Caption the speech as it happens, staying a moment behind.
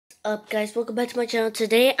Up, guys? Welcome back to my channel.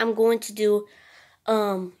 Today I'm going to do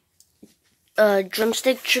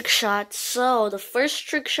drumstick trick shot. So the first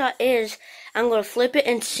trick shot is I'm going to flip it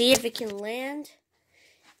and see if it can land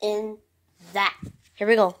in that. Here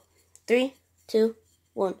we go. 3, 2,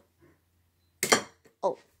 1.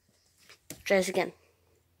 Oh, try this again.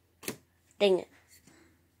 Dang it.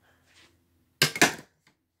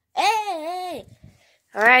 Hey!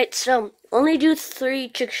 Alright, so only do 3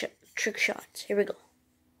 trick shots. Here we go.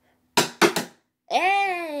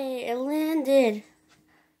 Hey, it landed.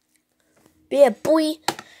 Yeah, boy.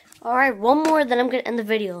 Alright, one more, then I'm gonna end the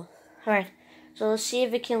video. Alright, so let's see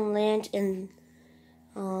if it can land in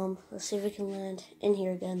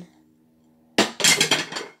here again.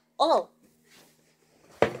 Oh!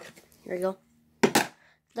 Here we go.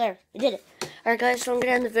 There, we did it. Alright guys, so I'm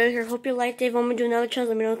gonna end the video here. Hope you liked it. If you want me to do another challenge,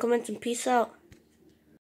 let me know in the comments and peace out.